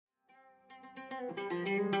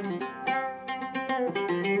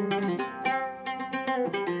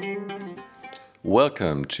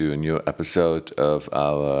Welcome to a new episode of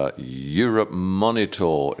our Europe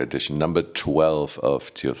Monitor edition, number 12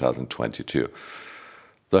 of 2022.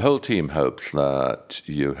 The whole team hopes that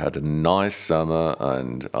you had a nice summer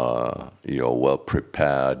and you're well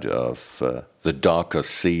prepared of the darker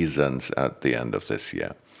seasons at the end of this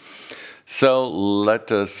year. So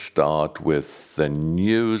let us start with the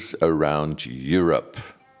news around Europe.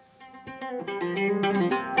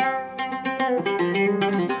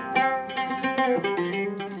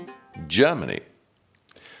 Germany.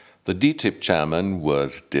 The Ditib chairman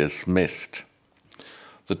was dismissed.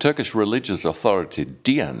 The Turkish religious authority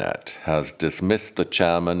Diyanet has dismissed the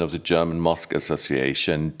chairman of the German Mosque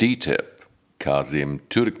Association Ditib, Kazim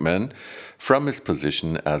Türkmen, from his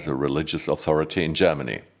position as a religious authority in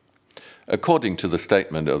Germany. According to the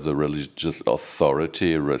statement of the religious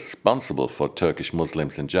authority responsible for Turkish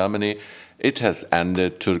Muslims in Germany, it has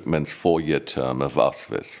ended Türkmen's 4-year term of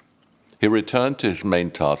office. He returned to his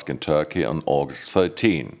main task in Turkey on August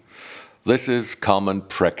 13. This is common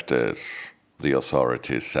practice, the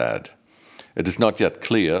authorities said. It is not yet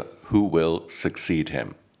clear who will succeed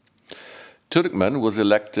him. Türkmen was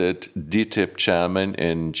elected Ditib chairman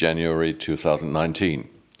in January 2019.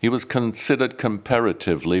 He was considered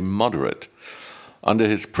comparatively moderate. Under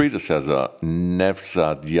his predecessor,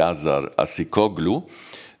 Nevzat Yazar Asikoglu,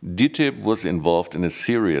 Ditib was involved in a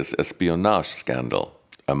serious espionage scandal,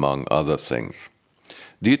 among other things.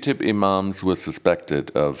 Ditib imams were suspected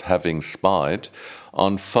of having spied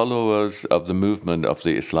on followers of the movement of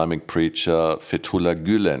the Islamic preacher Fethullah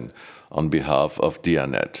Gülen on behalf of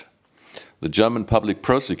Diyanet. The German Public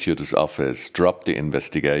Prosecutor's Office dropped the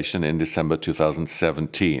investigation in December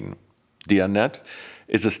 2017. Diyanet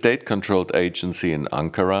is a state-controlled agency in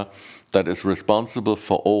Ankara that is responsible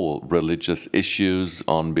for all religious issues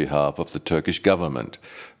on behalf of the Turkish government,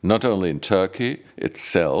 not only in Turkey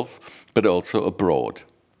itself, but also abroad.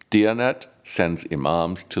 Diyanet sends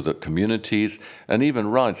imams to the communities and even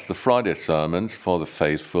writes the Friday sermons for the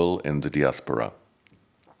faithful in the diaspora.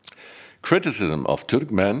 Criticism of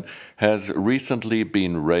Türkmen has recently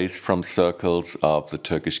been raised from circles of the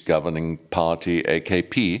Turkish governing party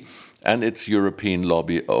AKP and its European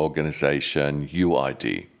lobby organization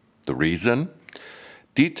UID. The reason?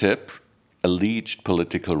 Ditib alleged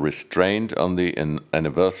political restraint on the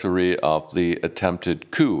anniversary of the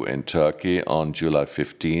attempted coup in Turkey on July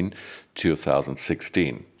 15,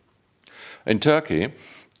 2016. In Turkey,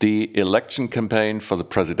 the election campaign for the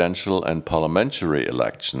presidential and parliamentary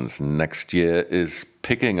elections next year is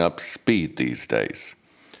picking up speed these days.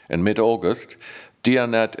 In mid-August,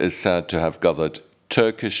 Diyanet is said to have gathered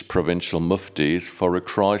Turkish provincial muftis for a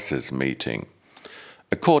crisis meeting.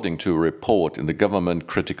 According to a report in the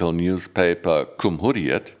government-critical newspaper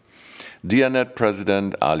Cumhuriyet, Diyanet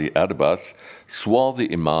President Ali Erbas swore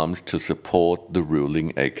the imams to support the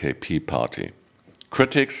ruling AKP party.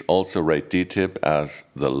 Critics also rate Ditib as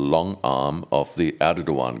the long arm of the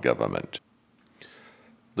Erdogan government.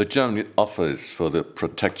 The German Office for the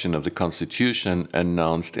Protection of the Constitution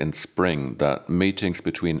announced in spring that meetings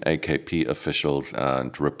between AKP officials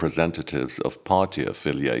and representatives of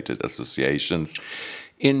party-affiliated associations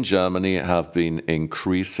in Germany have been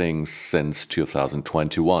increasing since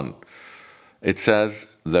 2021. It says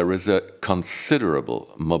there is a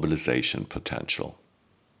considerable mobilization potential.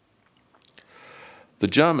 The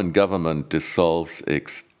German government dissolves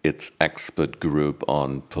its expert group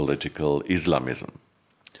on political Islamism.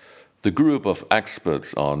 The group of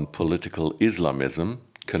experts on political Islamism,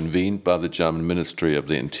 convened by the German Ministry of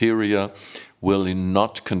the Interior, will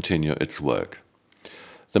not continue its work.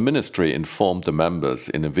 The ministry informed the members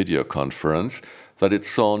in a video conference that it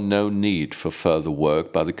saw no need for further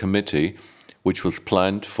work by the committee, which was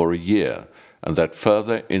planned for a year, and that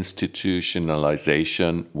further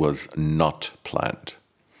institutionalization was not planned.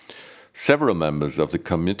 Several members of the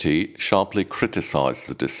committee sharply criticized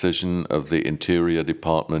the decision of the Interior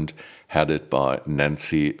Department headed by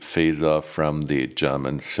Nancy Faeser from the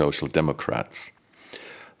German Social Democrats.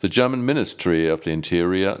 The German Ministry of the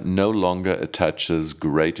Interior no longer attaches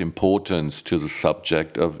great importance to the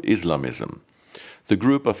subject of Islamism. The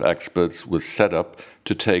group of experts was set up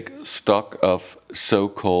to take stock of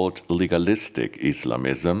so-called legalistic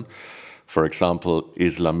Islamism, for example,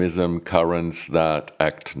 Islamism currents that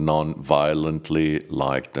act non-violently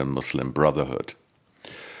like the Muslim Brotherhood.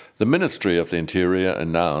 The Ministry of the Interior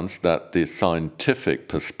announced that the scientific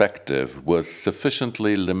perspective was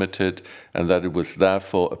sufficiently limited and that it was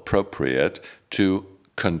therefore appropriate to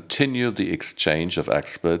continue the exchange of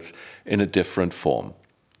experts in a different form.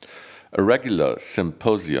 A regular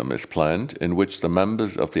symposium is planned in which the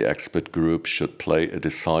members of the expert group should play a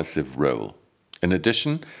decisive role. In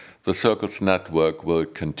addition, the Circle's network will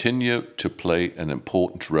continue to play an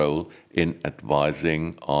important role in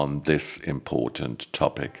advising on this important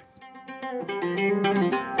topic.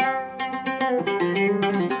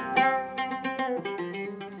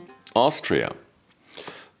 Austria.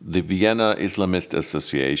 The Vienna Islamist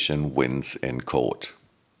Association wins in court.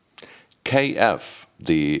 KF,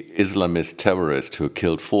 the Islamist terrorist who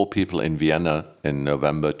killed 4 people in Vienna in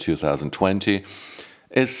November 2020,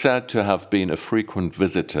 is said to have been a frequent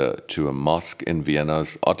visitor to a mosque in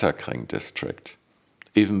Vienna's Ottakring district.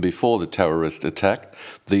 Even before the terrorist attack,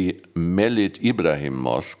 the Melid Ibrahim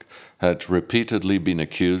Mosque had repeatedly been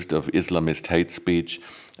accused of Islamist hate speech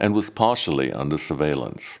and was partially under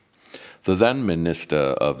surveillance. The then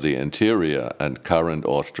Minister of the Interior and current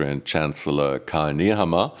Austrian Chancellor Karl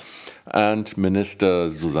Nehammer and Minister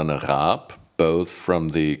Susanne Raab, both from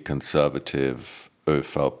the conservative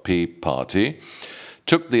ÖVP party,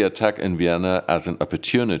 took the attack in Vienna as an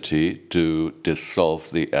opportunity to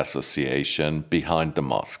dissolve the association behind the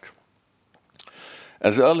mosque.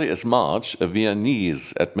 As early as March, a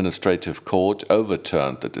Viennese administrative court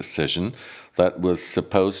overturned the decision that was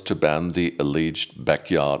supposed to ban the alleged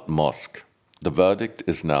backyard mosque. The verdict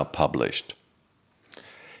is now published.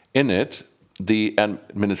 In it, the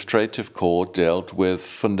administrative court dealt with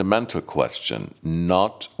fundamental question,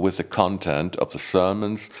 not with the content of the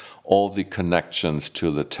sermons or the connections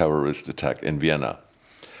to the terrorist attack in Vienna.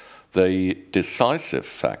 The decisive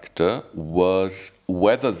factor was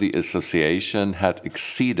whether the association had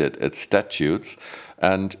exceeded its statutes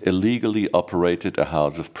and illegally operated a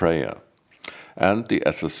house of prayer. And the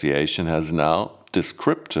association has now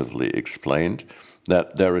descriptively explained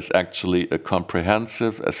that there is actually a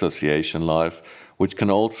comprehensive association life which can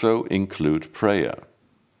also include prayer.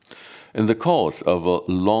 In the course of a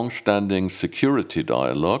long-standing security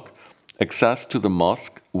dialogue, access to the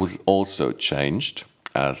mosque was also changed,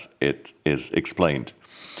 as it is explained.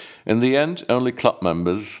 In the end, only club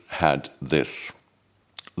members had this.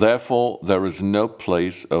 Therefore, there is no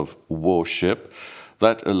place of worship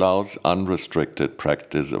that allows unrestricted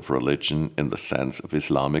practice of religion in the sense of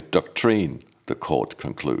Islamic doctrine, the court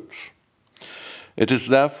concludes. It is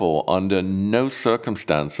therefore under no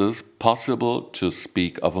circumstances possible to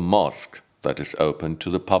speak of a mosque that is open to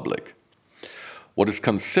the public. What is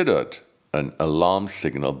considered an alarm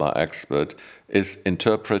signal by expert is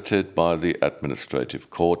interpreted by the administrative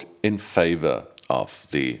court in favor of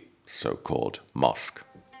the so-called mosque.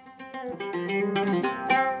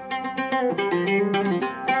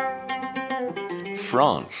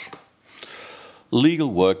 France. Legal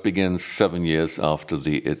work begins 7 years after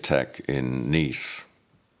the attack in Nice.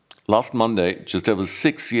 Last Monday, just over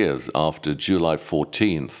 6 years after July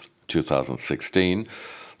 14th, 2016,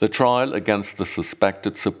 the trial against the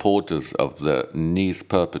suspected supporters of the Nice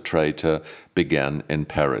perpetrator began in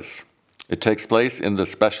Paris. It takes place in the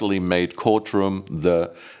specially made courtroom,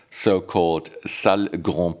 the so-called Salle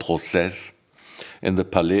Grand Procès, in the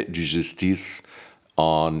Palais de Justice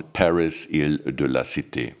on Paris Île de la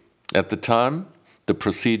Cité. At the time, the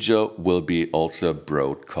procedure will be also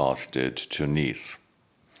broadcasted to Nice.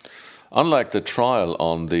 Unlike the trial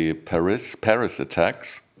on the Paris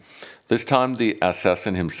attacks, this time the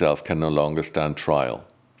assassin himself can no longer stand trial.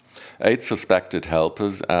 8 suspected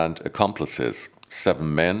helpers and accomplices,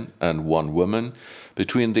 7 men and 1 woman,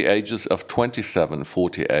 between the ages of 27 and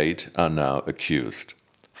 48 are now accused.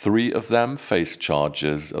 3 of them face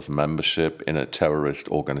charges of membership in a terrorist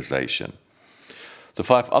organization. The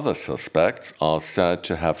 5 other suspects are said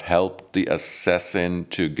to have helped the assassin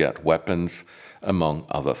to get weapons, among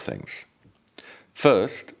other things.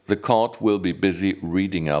 First, the court will be busy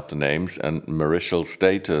reading out the names and marital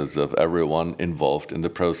status of everyone involved in the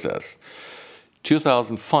process.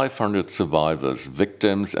 2,500 survivors,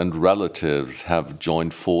 victims, and relatives have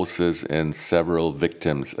joined forces in several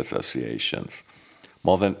victims' associations.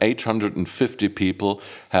 More than 850 people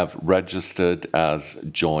have registered as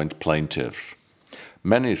joint plaintiffs.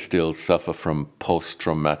 Many still suffer from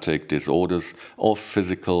post-traumatic disorders or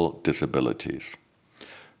physical disabilities.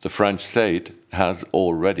 The French state has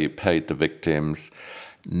already paid the victims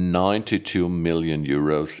 92 million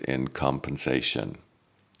euros in compensation.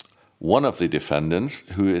 One of the defendants,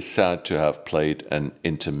 who is said to have played an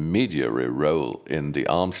intermediary role in the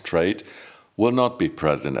arms trade, will not be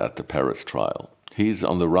present at the Paris trial. He's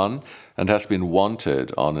on the run and has been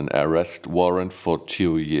wanted on an arrest warrant for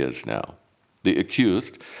 2 years now. The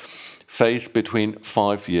accused face between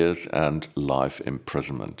 5 years and life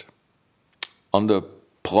imprisonment. On the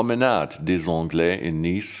Promenade des Anglais in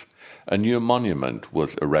Nice, a new monument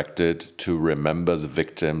was erected to remember the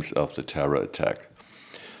victims of the terror attack.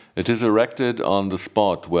 It is erected on the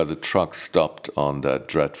spot where the truck stopped on that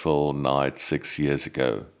dreadful night 6 years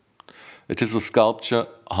ago. It is a sculpture,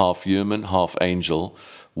 half human, half angel,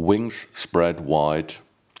 wings spread wide,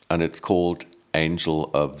 and it's called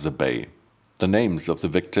Angel of the Bay. The names of the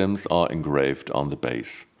victims are engraved on the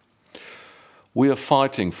base. We are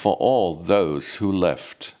fighting for all those who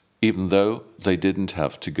left, even though they didn't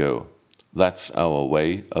have to go. That's our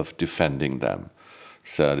way of defending them,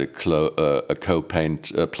 said a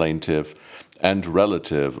co-plaintiff and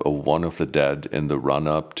relative of one of the dead in the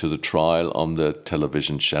run-up to the trial on the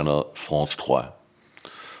television channel France 3.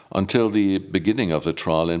 Until the beginning of the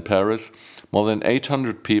trial in Paris, more than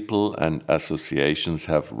 800 people and associations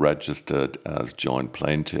have registered as joint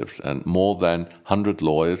plaintiffs, and more than 100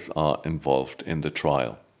 lawyers are involved in the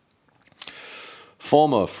trial.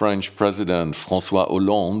 Former French President François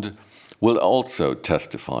Hollande will also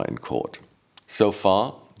testify in court. So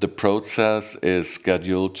far, the process is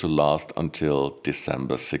scheduled to last until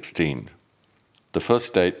December 16. The first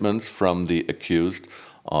statements from the accused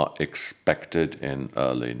are expected in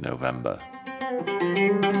early November.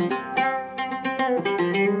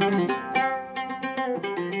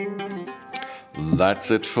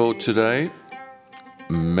 That's it for today.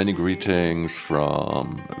 Many greetings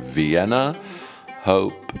from Vienna.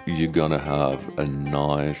 Hope you're gonna have a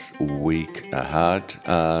nice week ahead,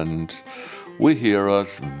 and we hear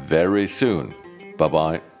us very soon.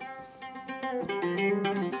 Bye-bye.